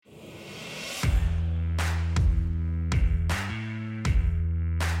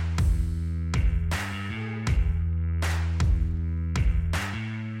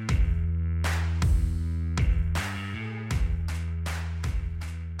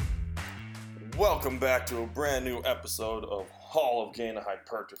Welcome back to a brand new episode of Hall of Gain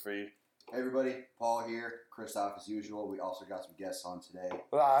Hypertrophy. Hey everybody, Paul here, Christoph as usual. We also got some guests on today.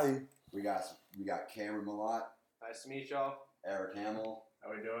 Hi. We got Cameron Malott, Nice to meet y'all. Eric Hamill,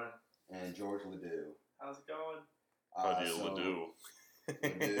 How we doing? and George Ledoux. How's it going? How do you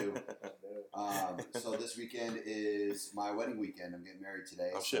Ledoux. So this weekend is my wedding weekend. I'm getting married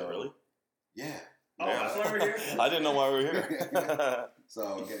today. Oh shit, really? Yeah. Oh, that's why we're here? I didn't know why we were here. So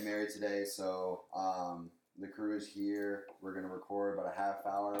I'm getting married today. So the crew is here. We're gonna record about a half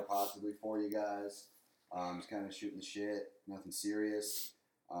hour possibly for you guys. Just kind of shooting the shit. Nothing serious.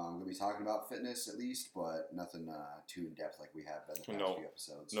 I'm gonna be talking about fitness at least, but nothing too in depth like we have been the past few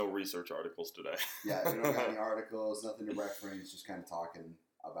episodes. No research articles today. Yeah, we don't got any articles, nothing to reference. Just kind of talking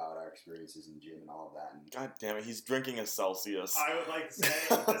about our experiences in the gym and all of that. And God damn it, he's drinking a Celsius. I would like to say this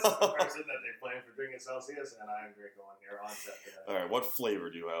is the person that they plan for drinking Celsius, and I am drinking one here on set today. All right, what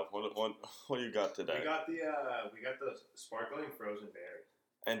flavor do you have? What do you got today? We got the sparkling frozen berry.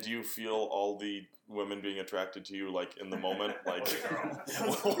 And do you feel all the women being attracted to you like in the moment? Like, What's a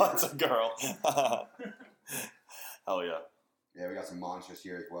girl? what's a girl? Hell yeah. yeah, we got some monsters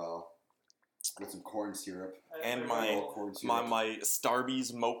here as well. With some corn syrup. And Corn syrup my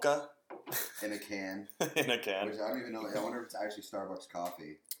Starbucks mocha in a can. in a can. Which I don't even know. I wonder if it's actually Starbucks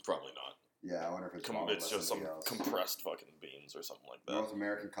coffee. Probably not. Yeah, I wonder if it's It's just some else. compressed fucking beans or something like that. North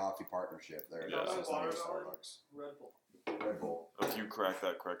American Coffee Partnership. There it Yeah. is. It's not even Starbucks. Red Bull. Red Bull. If you crack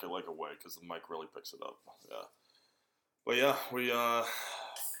it like away because the mic really picks it up. Yeah. But yeah,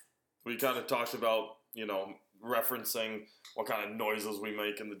 we kind of talked about, referencing what kind of noises we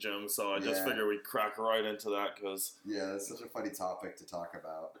make in the gym. So I just figured we'd crack right into that because... Yeah, that's such a funny topic to talk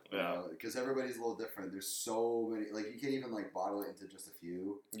about. Yeah. Because everybody's a little different. There's so many... Like, you can't even, bottle it into just a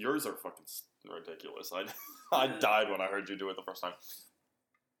few. Yours are fucking ridiculous. I died when I heard you do it the first time.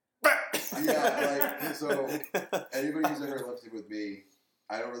 Yeah, so anybody who's ever lifted with me,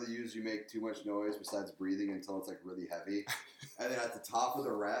 I don't really usually make too much noise besides breathing until it's, really heavy. And then at the top of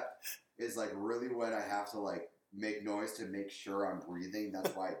the rep is, really when I have to, make noise to make sure I'm breathing.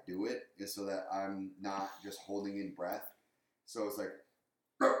 That's why I do it, is so that I'm not just holding in breath. So it's like...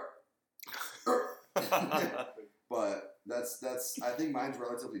 But that's I think mine's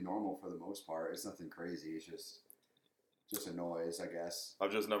relatively normal for the most part. It's nothing crazy. It's just a noise, I guess.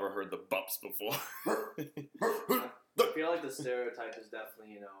 I've just never heard the bups before. I feel like the stereotype is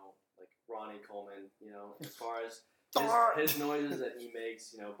definitely, Ronnie Coleman, as far as his noises that he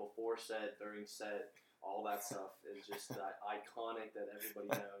makes, before set, during set, all that stuff is just iconic that everybody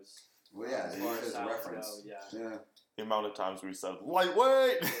knows. Well, yeah, as far as a reference. Yeah. The amount of times we said,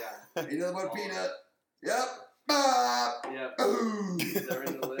 lightweight! Yeah. Eat another one peanut. Yep. Yep. They're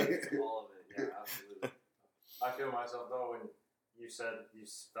in the list, all of it. Yeah, absolutely. I feel myself though when you said you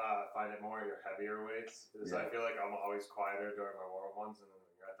find it more at your heavier weights. Because I feel like I'm always quieter during my warm ones, and then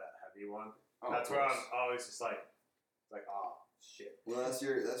when you're at that heavy one, that's where I'm always just like, oh shit. Well, that's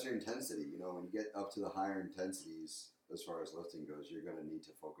your intensity. When you get up to the higher intensities as far as lifting goes, you're gonna need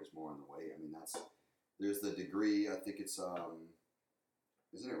to focus more on the weight. I mean, there's the degree. I think it's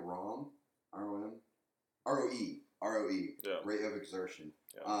isn't it ROM? ROM? ROE. Yeah. Rate of exertion.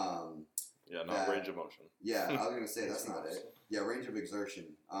 Yeah. Yeah, not range of motion. Yeah, I was gonna say that's not it. Yeah, range of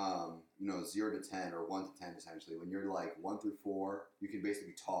exertion. 0 to 10 or 1 to 10 essentially. When you're 1 through 4, you can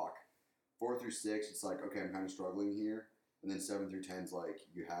basically talk. 4 through 6, it's okay, I'm kind of struggling here. And then 7 through 10 is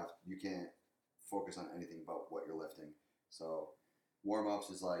you can't focus on anything but what you're lifting. So warm ups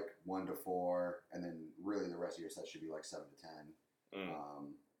is 1 to 4, and then really the rest of your set should be 7 to 10.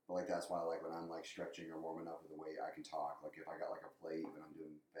 But that's why when I'm stretching or warming up with the weight, I can talk. If I got a plate when I'm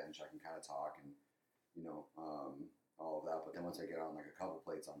doing bench, I can kind of talk and all of that. But then once I get on a couple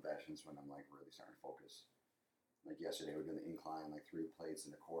plates on bench, that's when I'm really starting to focus. Yesterday we were doing the incline 3 plates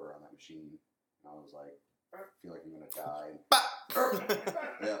and a quarter on that machine, and I was I feel like I'm gonna die.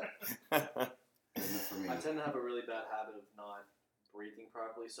 Yeah. For me. I tend to have a really bad habit of not breathing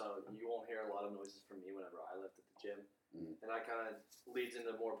properly, so you won't hear a lot of noises from me whenever I lift at the gym. And that kind of leads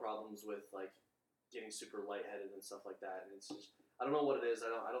into more problems with getting super lightheaded and stuff like that. And it's just, I don't know what it is.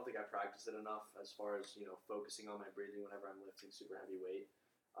 I don't think I practice it enough as far as focusing on my breathing whenever I'm lifting super heavy weight.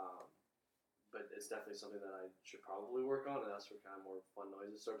 But it's definitely something that I should probably work on, and that's where kind of more fun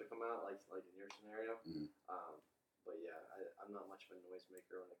noises start to come out, like in your scenario. But yeah, I'm not much of a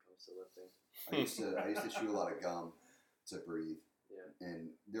noisemaker when it comes to lifting. I used to chew a lot of gum to breathe. Yeah.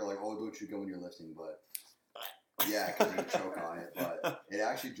 And they're oh, don't chew gum when you're lifting, but yeah, because you choke on it. But it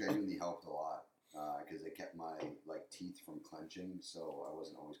actually genuinely helped a lot because it kept my teeth from clenching, so I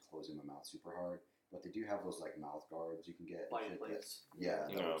wasn't always closing my mouth super hard. But they do have those mouth guards you can get. Bite plates.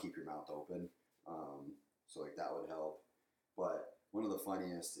 That will keep your mouth open. So like that would help. But one of the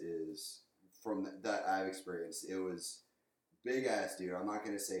funniest is from that I've experienced. It was big ass dude. I'm not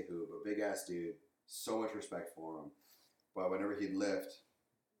gonna say who, but big ass dude. So much respect for him. But whenever he'd lift,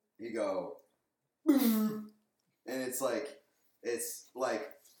 he'd go, and it's like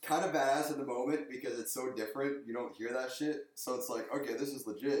kind of badass in the moment because it's so different. You don't hear that shit, so it's like, okay, this is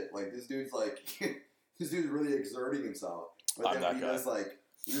legit. Like this dude's like, this dude's really exerting himself. But then when he does like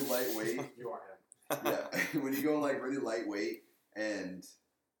really lightweight, You are him. yeah, when you go like really lightweight and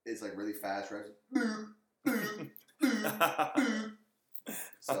it's like really fast reps.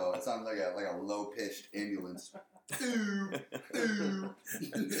 So it sounds like a low pitched ambulance.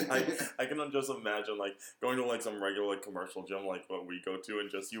 I can just imagine like going to like some regular like commercial gym like what we go to and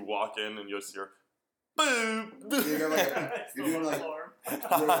just you walk in and you just hear boom. You're doing like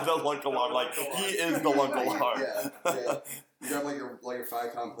the lunk alarm, like he is the lunk alarm. Yeah. You got like your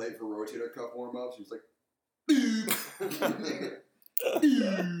 5-pound plate for rotator cuff warm ups. He's like, yeah,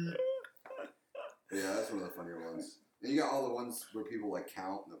 that's one of the funnier ones. And you got all the ones where people like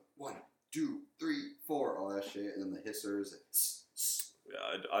count the 1, 2, 3, 4, all that shit, and then the hissers.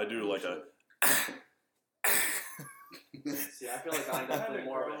 Yeah, I do like a. See, I feel like I'm definitely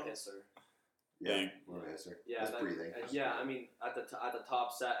more of a hisser. Yeah, more of a hisser. Yeah, that's breathing. Yeah, I mean, at the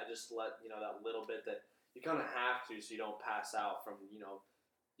top set, I just let that little bit that you kind of have to, so you don't pass out from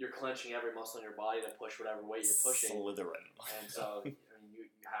you're clenching every muscle in your body to push whatever weight you're pushing. Slytherin. And so, I mean, you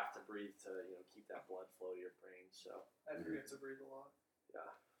have to breathe to keep that blood flow to your brain. So I forget to breathe a lot. yeah.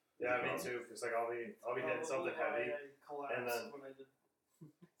 Yeah, me too. It's like I'll be hitting something heavy, and then when I did.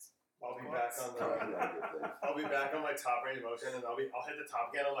 I'll be back on I'll be back on my top range of motion, and I'll hit the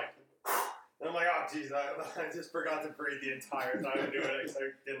top again. I'm like, and I'm like, oh jeez, I just forgot to breathe the entire time doing it. I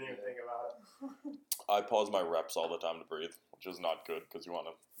didn't even think about it. I pause my reps all the time to breathe, which is not good because you want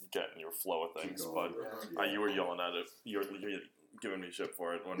to get in your flow of things. But you were yelling at it. You're giving me shit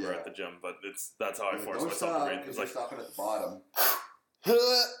for it when we're at the gym, but that's how I force myself to breathe. It's like stopping at the bottom.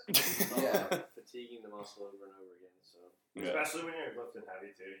 Yeah, fatiguing the muscle over and over again. So especially when you're lifting heavy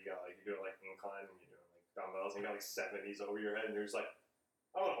too, you're doing like incline and you're doing like dumbbells, and you got like 70s over your head, and you're just like,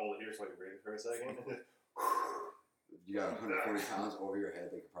 I want to hold it here so I can breathe for a second. You got 140 pounds over your head,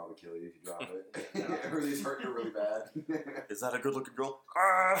 they could probably kill you if you drop it. Everything's hurting you really bad. Is that a good looking girl?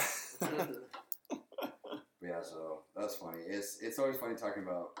 Yeah, so that's funny. It's always funny talking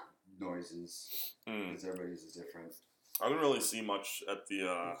about noises because everybody's is different. I didn't really see much at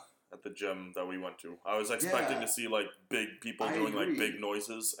the gym that we went to. I was expecting to see like big people doing like big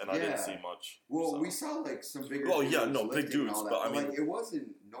noises, and I didn't see much. Well, we saw like some bigger. Well, big dudes, but I mean, like, it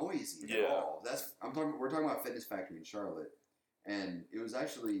wasn't noisy at all. We're talking about Fitness Factory in Charlotte, and it was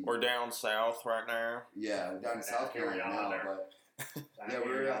actually we're down south right now. Yeah, down in South Carolina now, but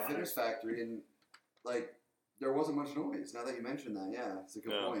we were at Fitness Factory, and like there wasn't much noise. Now that you mentioned that, it's a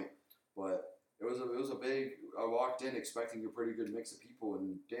good point, but. It was a big. I walked in expecting a pretty good mix of people,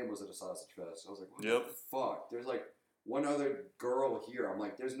 and damn, was it a sausage fest. I was like, what the fuck? There's like one other girl here. I'm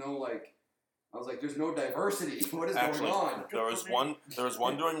like, there's no like. I was like, there's no diversity. What is going on? There was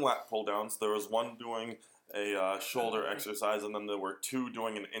one doing lat pull downs. There was one doing a shoulder exercise, and then there were 2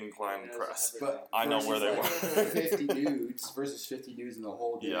 doing an incline press. But I know where they were. 50 dudes versus 50 dudes in the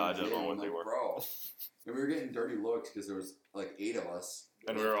whole gym. Yeah, I don't know what they were. Bro. And we were getting dirty looks because there was like 8 of us.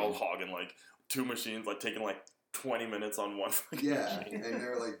 And we were all hogging like 2 machines, like taking like 20 minutes on one. Machine. And they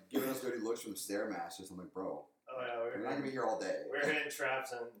were like giving us dirty looks from Stairmasters. I'm like, bro, we're not gonna be here all day. We were hitting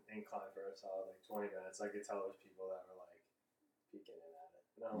traps and incline for a solid like 20 minutes. I could tell there's people that were like peeking in at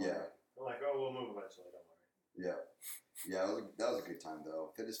it. I'm like, oh, we'll move eventually. Don't worry. Yeah. That was a good time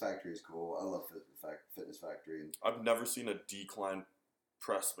though. Fitness Factory is cool. I love Fitness Factory. And I've never seen a decline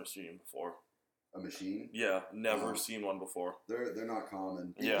press machine before. A machine? Yeah, never seen one before. They're not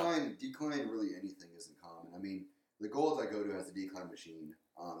common. Decline really anything isn't common. I mean, the Gold's I go to has a decline machine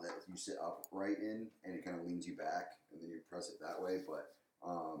that you sit upright in, and it kind of leans you back, and then you press it that way. But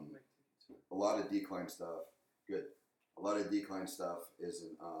a lot of decline stuff, A lot of decline stuff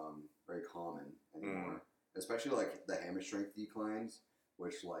isn't very common anymore. Especially like the hammer strength declines,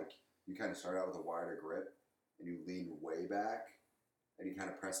 which like you kind of start out with a wider grip, and you lean way back, and you kind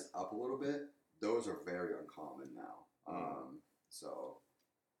of press it up a little bit. Those are very uncommon now. So,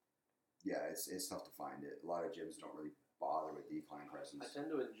 yeah, it's tough to find it. A lot of gyms don't really bother with decline presses. I tend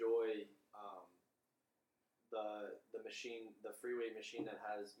to enjoy the machine, the free weight machine that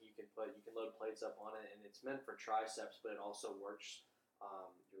has you can load plates up on it, and it's meant for triceps, but it also works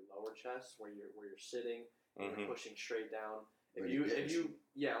your lower chest where you're sitting and you're pushing straight down.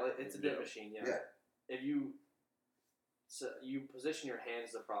 It's a dip machine. Yeah. If you position your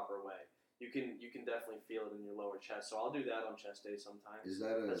hands the proper way. you can definitely feel it in your lower chest. So I'll do that on chest day sometimes. Is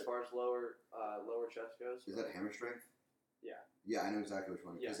that as far as lower chest goes? Is that hammer strength? Yeah. Yeah, I know exactly which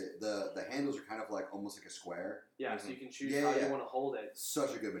one. Yeah. Because the handles are kind of like almost like a square. Yeah, so you can choose how you want to hold it.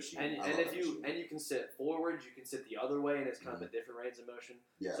 Such a good machine. And you can sit forwards, you can sit the other way, and it's kind of a different range of motion.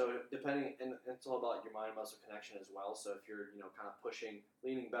 Yeah. So depending, and it's all about your mind muscle connection as well. So if you're kind of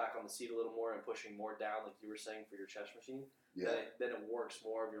leaning back on the seat a little more and pushing more down, like you were saying for your chest machine, then it works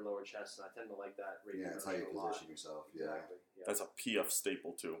more of your lower chest, and I tend to like that. Yeah, it's how you position yourself. Yeah. Exactly. Yeah. That's a PF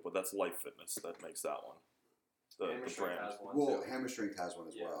staple too, but that's Life Fitness that makes that one. The brand. Has one well, too. Hammer Strength has one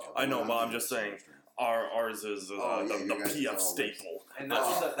as well. I know, but I'm just saying ours is the PF staple. And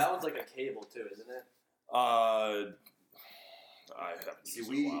that one's like a cable too, isn't it? I haven't See,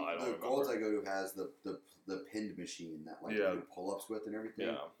 used it in a while. I don't the remember. Golds I go to has the pinned machine that you do pull-ups with and everything.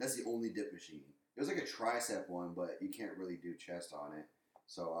 Yeah. That's the only dip machine. It was like a tricep one, but you can't really do chest on it.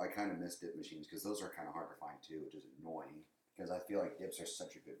 So I kind of miss dip machines because those are kind of hard to find too, which is annoying. Because I feel like dips are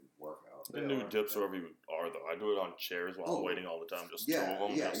such a good workout. The new dips wherever you are, though. I do it on chairs while I'm waiting all the time. Just two of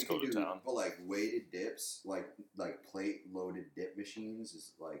them, just go to town. But like weighted dips, like plate loaded dip machines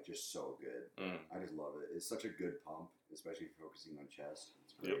is like just so good. I just love it. It's such a good pump, especially if you're focusing on chest.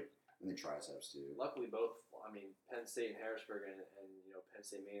 It's great. And then triceps too. Luckily, both. I mean, Penn State and Harrisburg, and Penn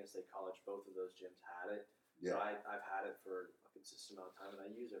State Maine State College, both of those gyms had it. Yeah. So I've had it for a consistent amount of time, and I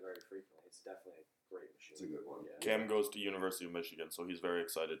use it very frequently. It's definitely a great machine. It's a good one. Yeah. Cam goes to University of Michigan, so he's very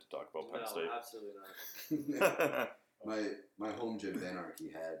excited to talk about Penn State. Absolutely not. my home gym Anarchy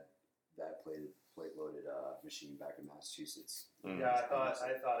had that plate loaded machine back in Massachusetts. Yeah, I thought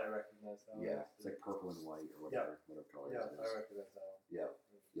I recognized that. Yeah, it's like purple and white or whatever color it is. Yeah, I recognize that one.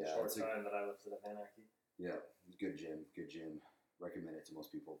 Yeah. Short time that I lifted at Anarchy. Yeah, good gym. Recommend it to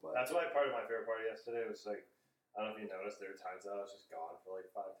most people. But that's why part of my favorite part yesterday was like, I don't know if you noticed, there were times that I was just gone for like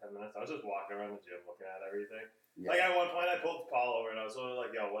 5-10 minutes. I was just walking around the gym looking at everything. Yeah. Like at one point I pulled Paul over and I was sort of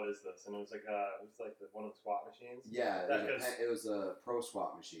like, yo, what is this? And it was like one of the squat machines. Yeah, it was a pro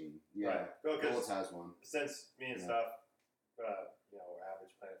squat machine. Yeah, right. Gold's has one. Since me and stuff, we're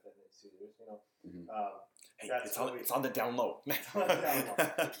average Planet Fitness users, hey, it's on the down low.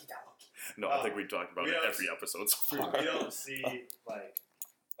 No, I think we talked about it every episode so far. We don't see like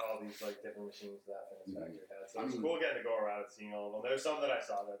all these like different machines that Fitness Factory has. So it's cool getting to go around and seeing all of them. There's some that I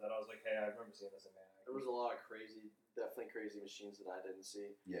saw there that I was like, hey, I remember seeing this in man. There was a lot of definitely crazy machines that I didn't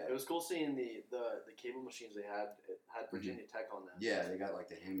see. Yeah. It was cool seeing the cable machines they had. It had Virginia Tech on them. Yeah, they got like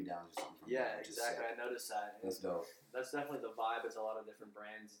the hand-me-downs or something. Exactly. I noticed that. That's dope. That's definitely the vibe. It's a lot of different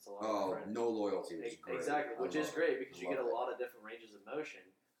brands. It's a lot of different. No loyalty, which is great. Exactly, which is great because you get a lot of different ranges of motion.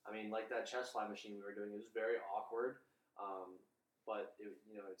 I mean, like that chest fly machine we were doing, it was very awkward, but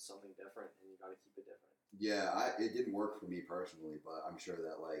it's something different, and you got to keep it different. Yeah, it didn't work for me personally, but I'm sure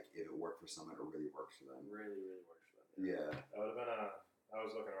that like if it worked for someone, it really works for them. Really, really works for them. Yeah. That would have been I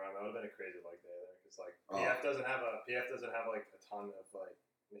was looking around. That would have been a crazy leg day there because like PF doesn't have like a ton of like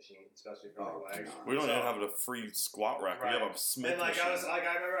machines, especially for legs. We don't even have a free squat rack. Right. We have a Smith and like machine. I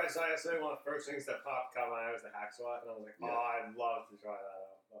remember I saw yesterday one of the first things that caught my eye was the hack squat, and I was like, I'd love to try that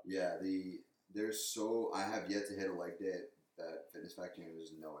out. Yeah, I have yet to hit a leg day at Fitness Factory, and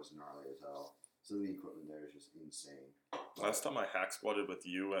it's gnarly as hell. So the equipment there is just insane. Last time I hack squatted with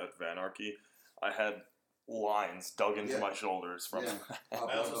you at Vanarchy, I had lines dug into my shoulders from. Yeah.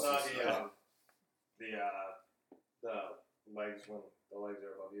 I also saw the legs when the legs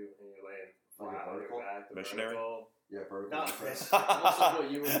are above you and you're laying flat on your back. Missionary. Vertical. Also, what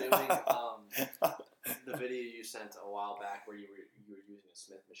you were doing, the video you sent a while back where you were using a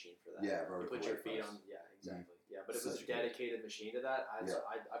Smith machine for that. Yeah, vertical. You put your feet on. Yeah, exactly. Yeah, but it was a dedicated machine to that. I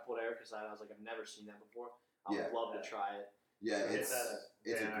pulled Eric aside. I was like, I've never seen that before. I would love to try it. Yeah, it's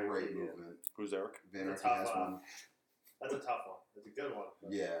a great movement. Who's Eric? Vanarchy has one. That's a tough one. It's a good one.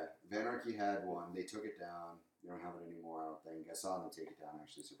 Yeah, Vanarchy had one. They took it down. They don't have it anymore, I don't think. I saw them take it down,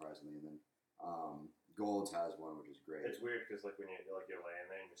 actually, surprisingly. And then Gold's has one, which is great. It's weird because like when you're laying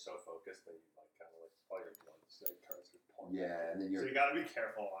there and you're so focused that you like kind of like all your blood turns to point. Yeah, and then so you got to be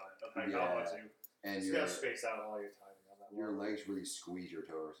careful on it. Like how much you got to space out all your timing on that. Your legs really squeeze your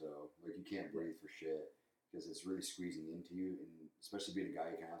torso. Like you can't breathe for shit because it's really squeezing into you, and especially being a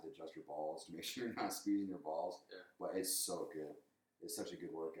guy, you kind of have to adjust your balls to make sure you're not squeezing your balls. Yeah. But it's so good. It's such a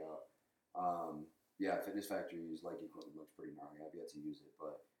good workout. Fitness Factory's leg equipment looks pretty gnarly. I've yet to use it,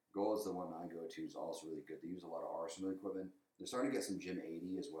 but Goal is the one I go to is also really good. They use a lot of Arsenal equipment. They're starting to get some Gym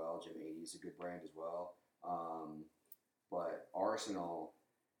 80 as well. Gym 80 is a good brand as well. But Arsenal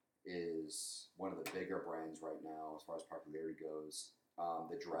is one of the bigger brands right now as far as popularity goes.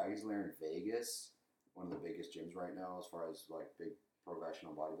 The Dragon's Lair in Vegas, one of the biggest gyms right now as far as like big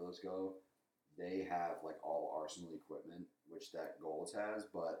professional bodybuilders go. they have like all Arsenal equipment, which that Gold's has,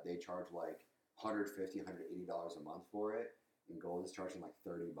 but they charge like $150, $180 a month for it, and Gold is charging like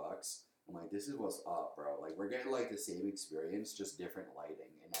 $30. I'm like, this is what's up, bro. Like, we're getting like the same experience, just different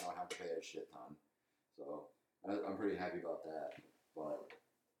lighting, and I don't have to pay a shit ton. So I'm pretty happy about that. But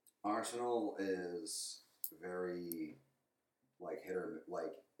Arsenal is very like hit or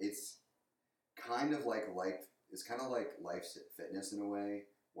like it's kind of like life fitness in a way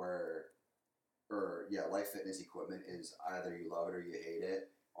where life fitness equipment is either you love it or you hate it.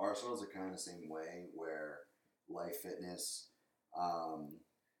 Arsenal's are kind of the same way where life fitness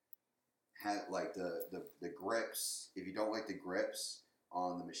had like the grips. If you don't like the grips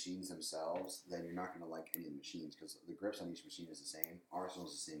on the machines themselves, then you're not going to like any of the machines because the grips on each machine is the same.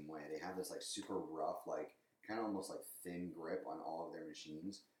 Arsenal's the same way. They have this like super rough, like kind of almost like thin grip on all of their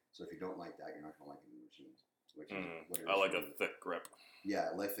machines. So if you don't like that, you're not going to like any machines. Which is I like a thick grip.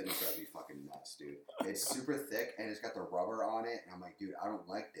 Yeah, Life Fitness would be fucking nuts, dude. It's super thick and it's got the rubber on it, and I'm like, dude, I don't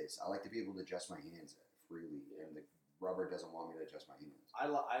like this. I like to be able to adjust my hands freely, and the rubber doesn't want me to adjust my hands.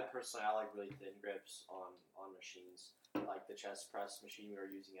 I personally like really thin grips on machines, like the chest press machine we were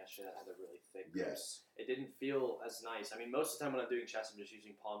using yesterday that had a really thick grips. Yes. It didn't feel as nice. I mean, most of the time when I'm doing chest, I'm just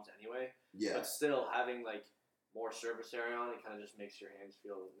using palms anyway. Yeah. But still, having like more surface area on it kind of just makes your hands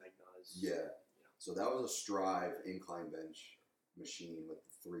feel like not as. Yeah. So that was a Strive incline bench machine with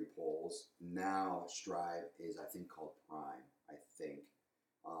the 3 poles. Now Strive is, I think, called Prime. I think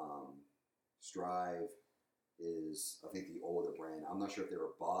Strive is, I think, the older brand. I'm not sure if they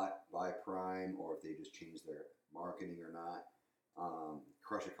were bought by Prime or if they just changed their marketing or not.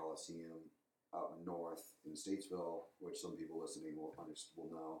 Crusher Coliseum up north in Statesville, which some people listening will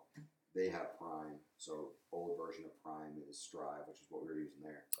know, they have Prime. So old version of Prime is Strive, which is what we were using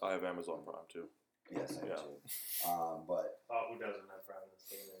there. I have Amazon Prime too. Yes, I do too. But who doesn't have Prime in this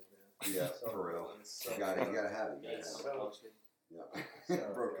day and age, man? yeah, So for real. so You gotta have it. You Yes. gotta have it. Yeah.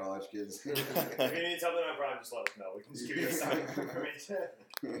 So, Broke yeah. college kids. If you need something on Prime, just let us know. We can just give you a sign information.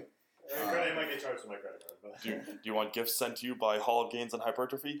 Credit might get charged with my credit card. But. Do you want gifts sent to you by Hall of Gains and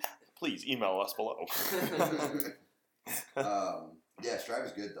Hypertrophy? Please email us below. Yeah, Strive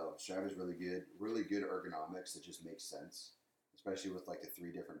is good though. Strive is really good. Really good ergonomics that just makes sense. Especially with like the 3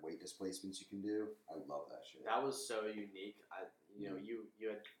 different weight displacements you can do. I love that shit. That was so unique. You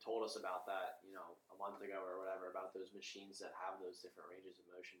had told us about that, a month ago or whatever, about those machines that have those different ranges of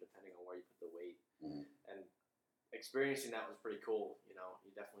motion depending on where you put the weight. Mm-hmm. And experiencing that was pretty cool.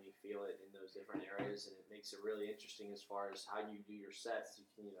 You definitely feel it in those different areas, and it makes it really interesting as far as how you do your sets. You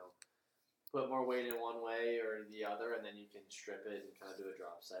can, put more weight in one way or the other, and then you can strip it and kind of do a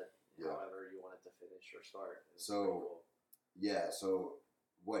drop set however you want it to finish or start. So, yeah, so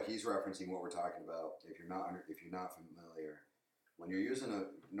what he's referencing, what we're talking about, if you're not familiar, when you're using a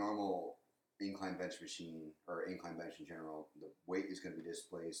normal incline bench machine or incline bench in general, the weight is going to be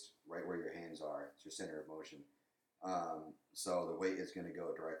displaced right where your hands are. It's your center of motion. So the weight is going to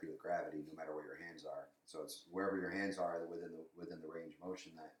go directly with gravity, no matter where your hands are. So it's wherever your hands are within the range of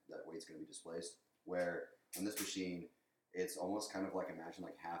motion that weight's going to be displaced. Where on this machine, it's almost kind of like, imagine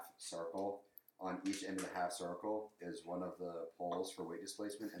like half circle. On each end of the half circle is one of the poles for weight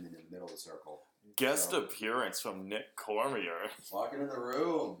displacement, and then in the middle of the circle. Guest appearance from Nick Cormier. Walking in the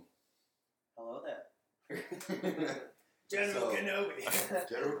room. Hello there. General Kenobi.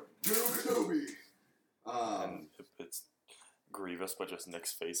 General Kenobi. And it's Grievous, but just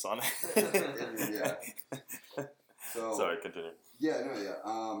Nick's face on it. Yeah. So, sorry, continue. Yeah, no,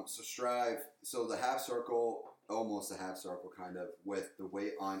 yeah. So Strive, so the half circle, almost a half circle kind of, with the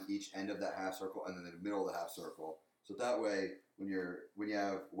weight on each end of that half circle and then in the middle of the half circle. So that way, when you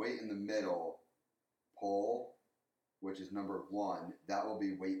have weight in the middle pole, which is number 1, that will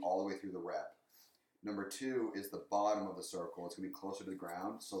be weight all the way through the rep. Number 2 is the bottom of the circle. It's going to be closer to the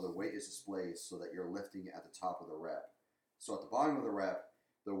ground, so the weight is displaced so that you're lifting at the top of the rep. So at the bottom of the rep,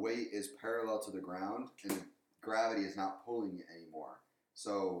 the weight is parallel to the ground, and gravity is not pulling it anymore.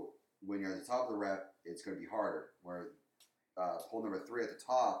 So when you're at the top of the rep, it's going to be harder. Where pole number 3 at the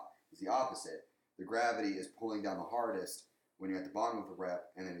top is the opposite. The gravity is pulling down the hardest when you're at the bottom of the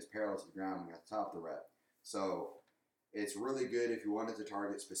rep, and then it's parallel to the ground when you're at the top of the rep. So it's really good if you wanted to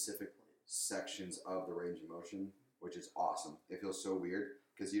target specific sections of the range of motion, which is awesome. It feels so weird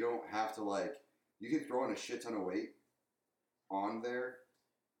because you don't have to you can throw in a shit ton of weight on there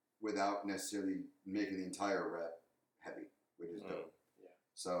without necessarily making the entire rep heavy, which is dope. Yeah.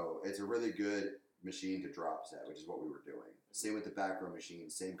 So it's a really good machine to drop set, which is what we were doing. Same with the back row machine,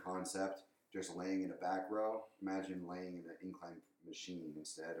 same concept, just laying in a back row. Imagine laying in an incline machine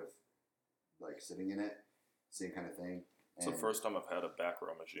instead of sitting in it. Same kind of thing. It's the first time I've had a back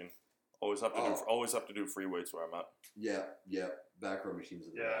row machine. Always have to do free weights where I'm at. Yeah. Back row machines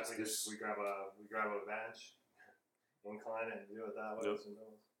are the Yeah, best. we grab a bench, incline it, and do it that way. Yep.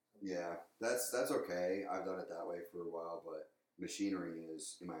 Yeah, that's okay. I've done it that way for a while, but machinery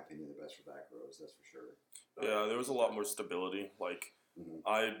is, in my opinion, the best for back rows. That's for sure. Yeah, there was a lot more stability. Like, Mhm.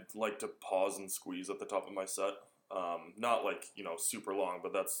 I like to pause and squeeze at the top of my set. Not like, super long,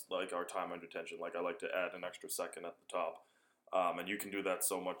 but that's like our time under tension. Like, I like to add an extra second at the top. And you can do that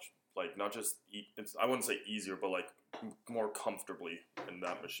so much, like, not just, I wouldn't say easier, but like more comfortably in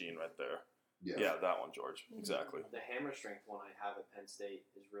that machine right there. Yeah, that one, George. Exactly. The hammer strength one I have at Penn State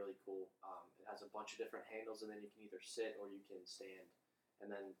is really cool. It has a bunch of different handles, and then you can either sit or you can stand. And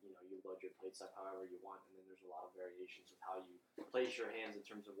then, you load your plates up however you want, and then there's a lot of variations with how you place your hands in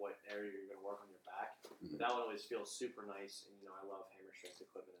terms of what area you're going to work on your back. Mhm. But that one always feels super nice, and, I love hammer strength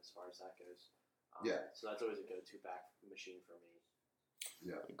equipment as far as that goes. So that's always a go-to back machine for me.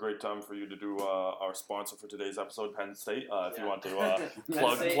 Yeah. Great time for you to do our sponsor for today's episode, Penn State. If you want to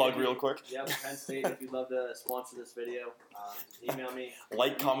Penn State, plug real quick. Yeah, Penn State. If you'd love to sponsor this video, email me.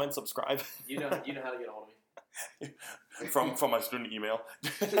 Like, comment, subscribe. You know how to get a hold of me. from my student email.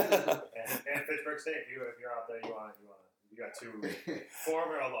 And Pittsburgh State, if you're out there, you got two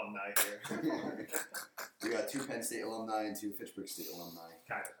former alumni here. We got 2 Penn State alumni and 2 Fitchburg State alumni.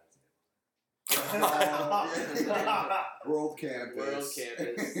 Kind of. World campus. World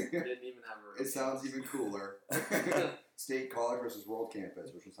campus. Didn't even have a real It sounds even cooler. State college versus world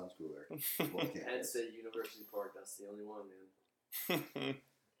campus. Which one sounds cooler? World Penn campus. State University Park. That's the only one, man.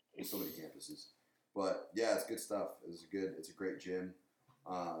 There's so many campuses. But yeah, it's good stuff. It's a great gym.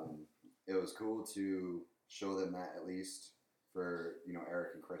 It was cool to show them that, at least for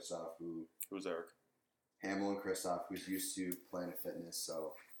Eric and Christoph, Who's Eric? Hamill and Christoph, who's used to Planet Fitness.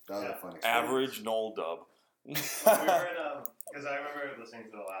 So that was a fun experience. Average Knoll dub. We were in, because I remember listening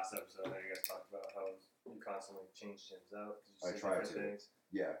to the last episode how you guys talked about how you constantly change gyms out. I tried to. Things.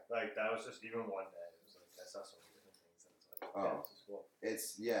 Yeah. Like, that was just even one day. It was like, I saw so many different things. And it's like, this is cool.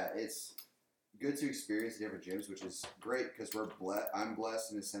 It's good to experience the different gyms, which is great because I'm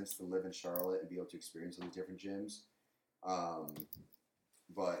blessed in a sense to live in Charlotte and be able to experience all these different gyms.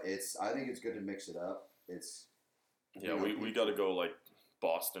 But I think it's good to mix it up. We got to go like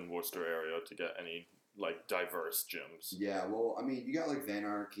Boston, Worcester area to get any like diverse gyms. Yeah, well, I mean, you got like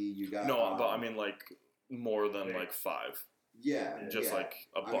Vanarchy, you got but I mean like more than like 5. Yeah, just like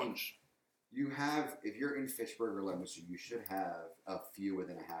a bunch. You have, if you're in Fitchburg or Leominster, you should have a few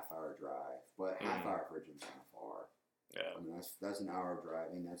within a half-hour drive. But half-hour for a gym's kind of far. Yeah. I mean, that's an hour of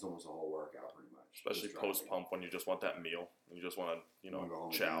driving. That's almost a whole workout, pretty much. Especially post-pump when you just want that meal. And you just want to,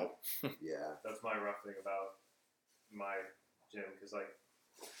 chow. Yeah. That's my rough thing about my gym. Because, like,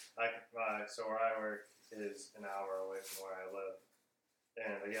 so where I work is an hour away from where I live.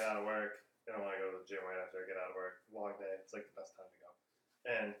 And I get out of work, and I want to go to the gym right after I get out of work. Long day. It's like the best time to go.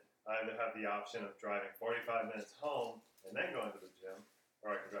 And I either have the option of driving 45 minutes home and then going to the gym, or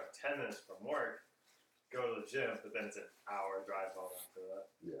I can drive 10 minutes from work, go to the gym, but then it's an hour drive home after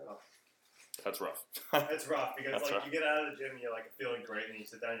that. Yeah. That's rough. It's rough because That's rough. You get out of the gym and you're like feeling great, and you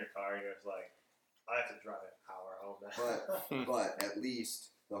sit down in your car and you're just like, I have to drive an hour home now. But at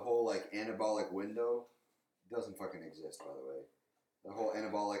least the whole like anabolic window doesn't fucking exist, by the way. The whole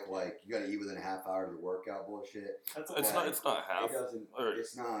anabolic, like, you gotta eat within a half hour of your workout bullshit. It's not half.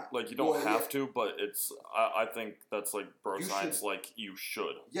 It's not. Like, you don't have to, but I think that's like bro science, like, you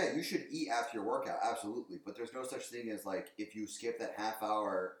should. Yeah, you should eat after your workout, absolutely. But there's no such thing as, like, if you skip that half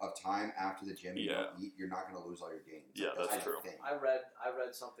hour of time after the gym and you don't eat, you're not gonna lose all your gains. Yeah, like, that's true. I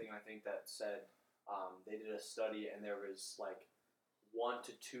read something, I think, that said they did a study and there was, like, 1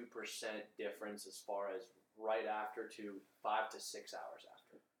 to 2% difference as far as right after to 5 to 6 hours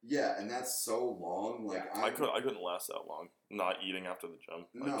after. Yeah, and that's so long. Like I couldn't last that long not eating after the gym.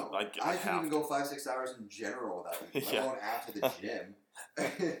 Like, no, I couldn't even go 5-6 hours in general without eating. Let alone after the gym.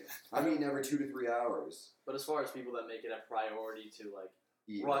 I mean, every 2 to 3 hours. But as far as people that make it a priority to like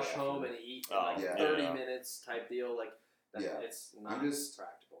Eat rush right home after. and eat in 30 minutes type deal, like it's not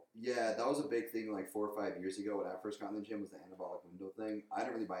practical. Yeah, that was a big thing like 4 or 5 years ago when I first got in the gym was the anabolic window thing. I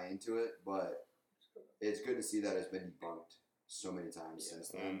didn't really buy into it, but it's good to see that it's been debunked so many times since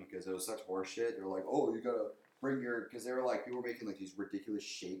then because it was such horseshit. They were like, oh, you gotta bring your, because they were like, people were making like these ridiculous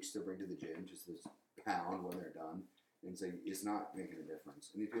shakes to bring to the gym, just this pound when they're done. And it's like, it's not making a difference.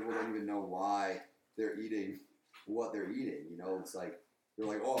 And these people don't even know why they're eating what they're eating. You know, it's like, they're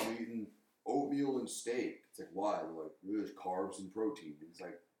like, oh, I'm eating oatmeal and steak. It's like, why? They're like, there's carbs and protein. And it's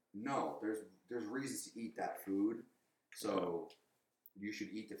like, no, there's reasons to eat that food. So you should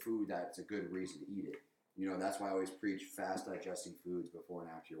eat the food that's a good reason to eat it. That's why I always preach fast digesting foods before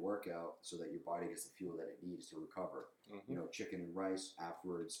and after your workout so that your body gets the fuel that it needs to recover. Mm-hmm. Chicken and rice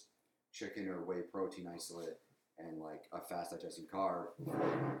afterwards, chicken or whey protein isolate, and like a fast digesting carb.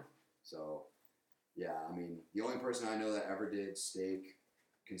 So, yeah, I mean, the only person I know that ever did steak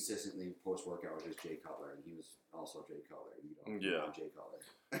consistently post workout was just Jay Cutler, and he was also Jay Cutler. Jay Cutler.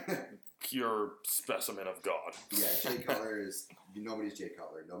 Pure specimen of God. Yeah, Jay Cutler is nobody's Jay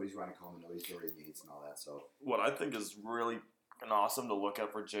Cutler. Nobody's Ryan Coleman. Nobody's Dorian Yates and all that. So what I think is really awesome to look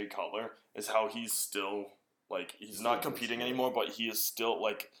at for Jay Cutler is how he's still he's not competing anymore, but he is still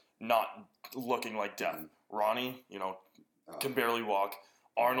not looking like death. Mm-hmm. Ronnie, can barely walk.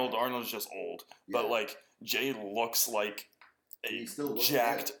 Arnold's just old, but Jay looks like a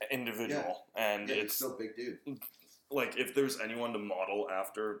jacked individual, and it's still a big dude. If there's anyone to model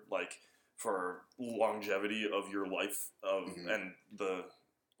after, for longevity of your life and the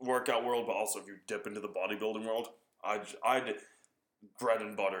workout world, but also if you dip into the bodybuilding world, I'd bread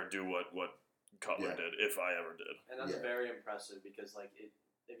and butter do what Cutler did if I ever did. And that's very impressive because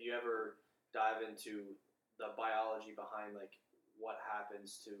if you ever dive into the biology behind what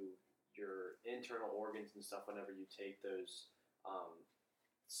happens to your internal organs and stuff whenever you take those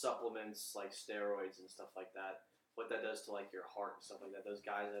supplements like steroids and stuff like that, what that does to your heart and stuff like that. Those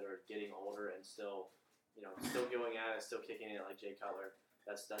guys that are getting older and still going at it, still kicking it like Jay Cutler,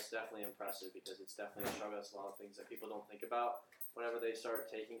 that's definitely impressive because it's definitely a struggle. That's a lot of things that people don't think about whenever they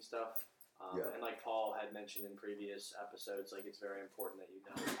start taking stuff. And like Paul had mentioned in previous episodes, it's very important that you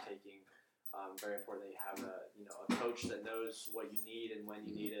know you're taking. Very important that you have a coach that knows what you need and when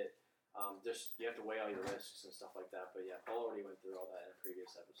you need it. Just you have to weigh all your risks and stuff like that. But yeah, Paul already went through all that in a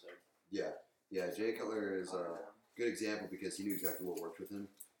previous episode. Yeah. Jay Cutler is a good example because he knew exactly what worked with him,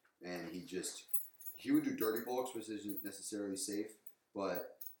 and he would do dirty bulks, which isn't necessarily safe.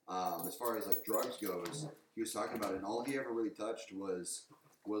 But as far as drugs goes, he was talking about it, and all he ever really touched was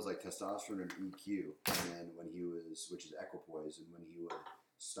testosterone and EQ, and then which is equipoise, and when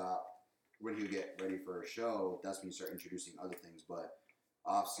he would get ready for a show, that's when you start introducing other things. But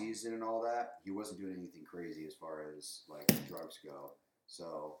off season and all that, he wasn't doing anything crazy as far as drugs go.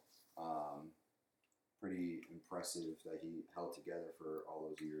 So pretty impressive that he held together for all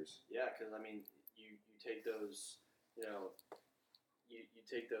those years. Yeah, because I mean, you take those you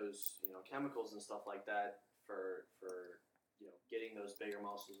take those chemicals and stuff like that for getting those bigger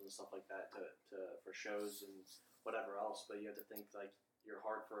muscles and stuff like that to for shows and whatever else. But you have to think your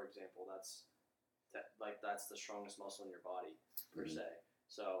heart, for example, that's the strongest muscle in your body per se.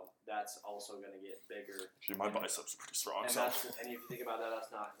 So that's also going to get bigger. Actually, my biceps are pretty strong. And if you think about that, that's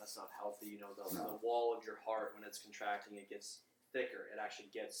not healthy. The wall of your heart, when it's contracting, it gets thicker. It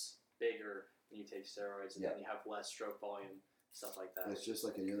actually gets bigger when you take steroids, and then you have less stroke volume, stuff like that. It's just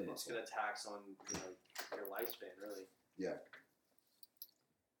like any other muscle. It's going to tax on your lifespan, really. Yeah.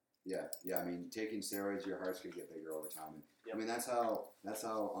 I mean, taking steroids, your heart's gonna get bigger over time. And, I mean, that's how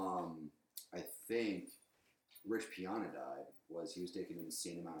I think Rich Piana died. He was taking an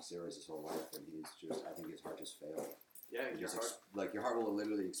insane amount of steroids his whole life, and I think his heart just failed. Yeah, your heart will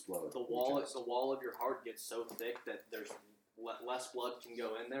literally explode. The wall of your heart gets so thick that there's less blood can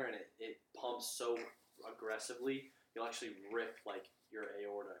go in there, and it pumps so aggressively you'll actually rip your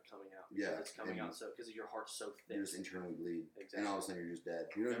aorta coming out. It's coming out because your heart's so thick. You just internally bleed, exactly. And all of a sudden you're just dead.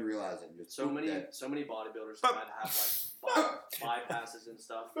 You don't even realize it. You're just so many bodybuilders had to have bypasses and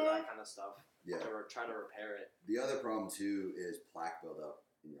stuff for that kind of stuff. Yeah. To try to repair it. The other problem too is plaque buildup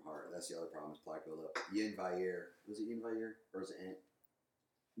in your heart. That's the other problem is plaque buildup. Ian Vayer, was it Ian Vayer or was it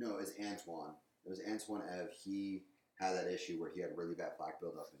No, it was Antoine. It was Antoine Ev. He had that issue where he had really bad plaque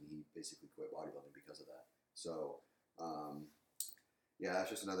buildup, and he basically quit bodybuilding because of that. So, that's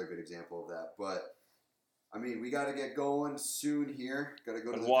just another good example of that. But I mean, we got to get going soon here. Got to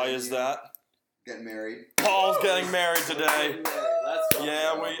go to the why is that? Getting married. Paul's getting married today.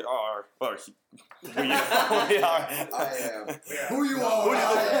 Yeah, we are. We are. I am. Yeah. Who you are?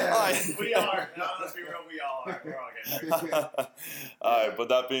 We are. No, let's be real. We all are. We're all getting married. All right, but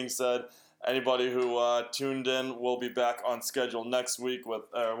that being said, anybody who tuned in will be back on schedule next week with,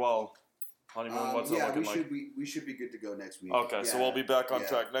 honeymoon, what's it looking like? We should be good to go next week. Okay, so we'll be back on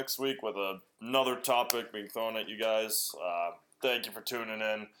track next week with another topic being thrown at you guys. Thank you for tuning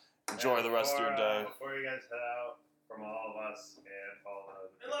in. Enjoy the rest of your day. Before you guys head out, from all of us and all the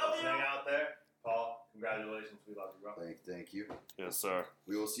people listening out there, Paul, congratulations. We love you, bro. Thank you. Yes, sir.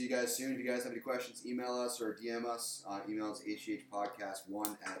 We will see you guys soon. If you guys have any questions, email us or DM us. Email is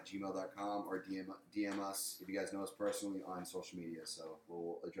hghpodcast1@gmail.com or DM us if you guys know us personally on social media. So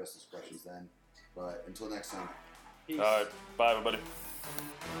we'll address those questions then. But until next time. Peace. All right. Bye, everybody.